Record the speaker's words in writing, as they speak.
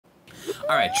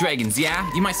Alright, dragons, yeah?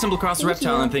 You might stumble across a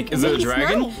reptile and think, is it a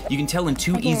dragon? You can tell in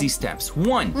two easy steps.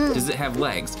 One, does it have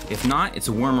legs? If not, it's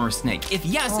a worm or a snake. If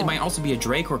yes, it might also be a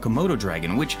drake or Komodo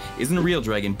dragon, which isn't a real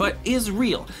dragon, but is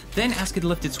real. Then ask it to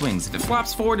lift its wings. If it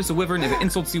flops forward, it's a wyvern. If it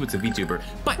insults you, it's a Vtuber.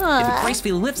 But if it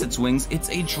gracefully lifts its wings, it's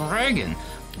a dragon.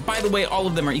 By the way, all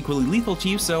of them are equally lethal to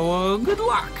you, so good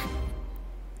luck.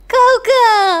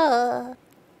 Coco!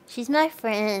 She's my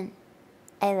friend.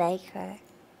 I like her.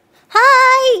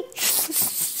 Hi!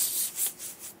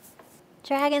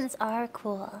 Dragons are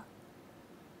cool.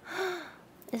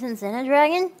 Isn't Zen a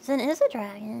dragon? Zen is a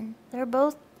dragon. They're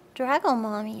both dragon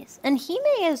mommies. And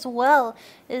Hime as well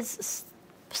is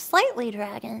slightly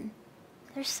dragon.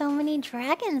 There's so many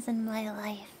dragons in my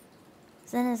life.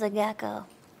 Zen is a gecko.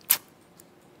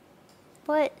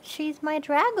 But she's my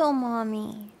dragon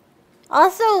mommy.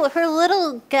 Also, her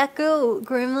little gecko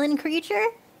gremlin creature,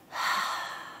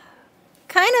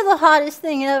 kind of the hottest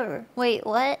thing ever. Wait,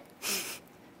 what?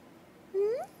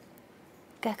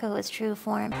 Gecko is true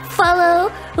form. Follow,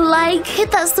 like,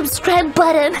 hit that subscribe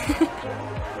button.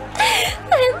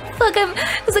 It's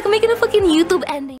like I'm making a fucking YouTube ending.